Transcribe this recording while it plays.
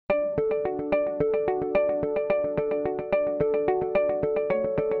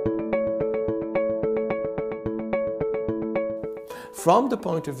From the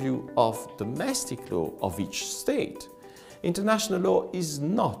point of view of domestic law of each state, international law is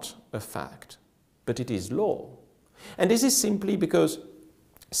not a fact, but it is law. And this is simply because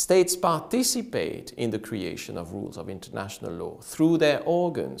states participate in the creation of rules of international law through their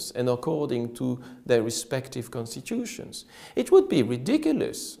organs and according to their respective constitutions. It would be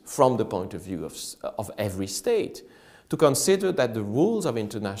ridiculous from the point of view of every state to consider that the rules of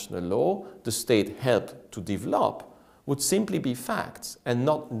international law the state helped to develop would simply be facts and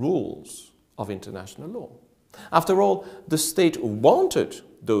not rules of international law. After all, the state wanted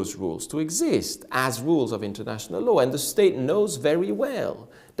those rules to exist as rules of international law, and the state knows very well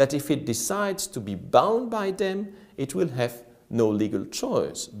that if it decides to be bound by them, it will have no legal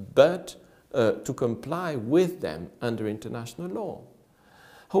choice but to comply with them under international law.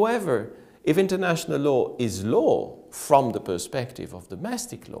 However, if international law is law from the perspective of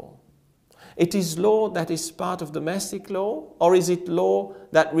domestic law, it is law that is part of domestic law, or is it law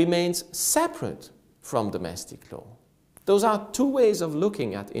that remains separate from domestic law? Those are two ways of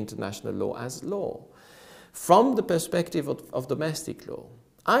looking at international law as law. From the perspective of domestic law,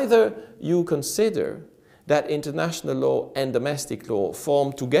 either you consider that international law and domestic law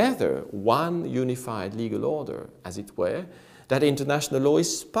form together one unified legal order, as it were, that international law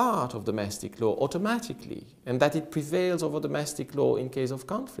is part of domestic law automatically, and that it prevails over domestic law in case of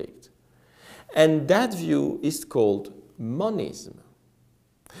conflict. And that view is called monism.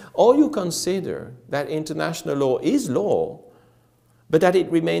 Or you consider that international law is law, but that it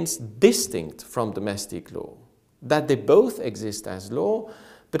remains distinct from domestic law, that they both exist as law,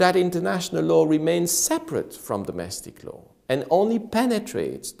 but that international law remains separate from domestic law and only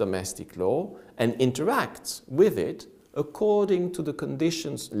penetrates domestic law and interacts with it according to the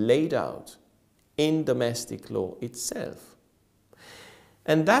conditions laid out in domestic law itself.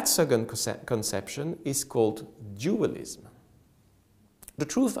 And that second conception is called dualism. The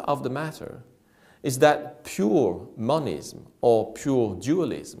truth of the matter is that pure monism or pure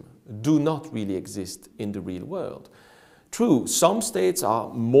dualism do not really exist in the real world. True, some states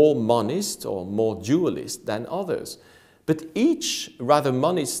are more monist or more dualist than others, but each rather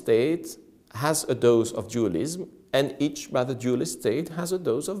monist state has a dose of dualism, and each rather dualist state has a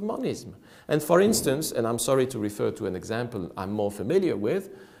dose of monism. And for instance, and I'm sorry to refer to an example I'm more familiar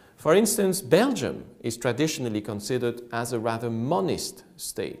with, for instance, Belgium is traditionally considered as a rather monist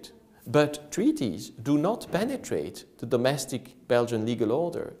state, but treaties do not penetrate the domestic Belgian legal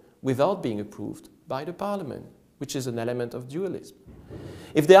order without being approved by the parliament, which is an element of dualism.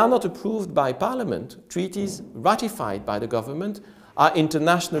 If they are not approved by parliament, treaties ratified by the government are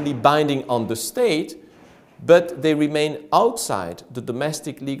internationally binding on the state, but they remain outside the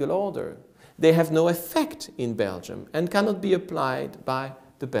domestic legal order. They have no effect in Belgium and cannot be applied by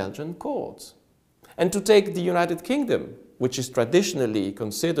the Belgian courts. And to take the United Kingdom, which is traditionally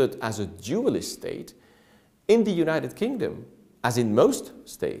considered as a dualist state, in the United Kingdom, as in most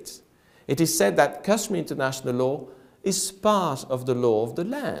states, it is said that customary international law is part of the law of the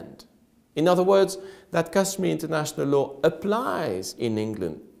land. In other words, that customary international law applies in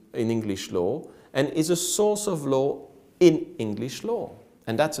England, in English law, and is a source of law in English law.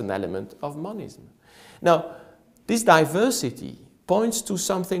 And that's an element of monism. Now, this diversity points to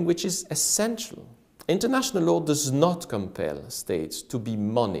something which is essential. International law does not compel states to be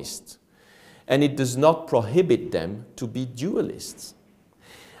monist, and it does not prohibit them to be dualists.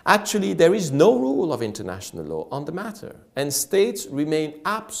 Actually, there is no rule of international law on the matter, and states remain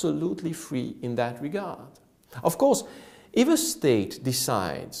absolutely free in that regard. Of course, if a state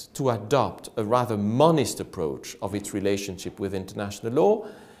decides to adopt a rather monist approach of its relationship with international law,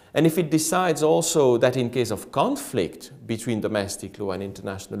 and if it decides also that in case of conflict between domestic law and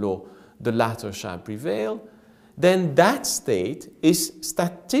international law, the latter shall prevail, then that state is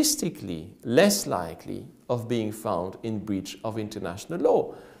statistically less likely of being found in breach of international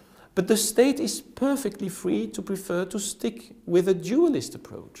law. But the state is perfectly free to prefer to stick with a dualist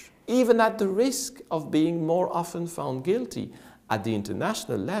approach, even at the risk of being more often found guilty at the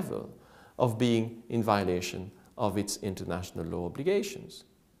international level of being in violation of its international law obligations.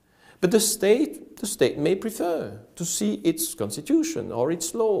 But the state may prefer to see its constitution or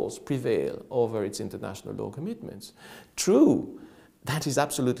its laws prevail over its international law commitments. True, that is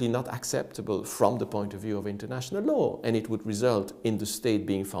absolutely not acceptable from the point of view of international law, and it would result in the state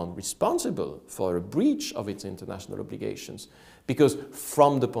being found responsible for a breach of its international obligations, because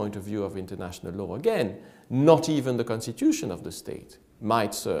from the point of view of international law, again, not even the constitution of the state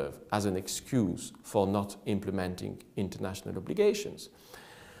might serve as an excuse for not implementing international obligations.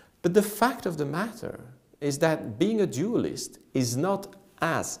 But the fact of the matter is that being a dualist is not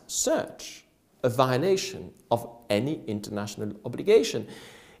as such a violation of any international obligation.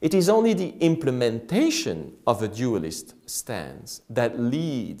 It is only the implementation of a dualist stance that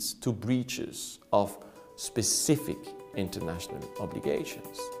leads to breaches of specific international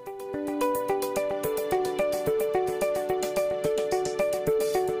obligations.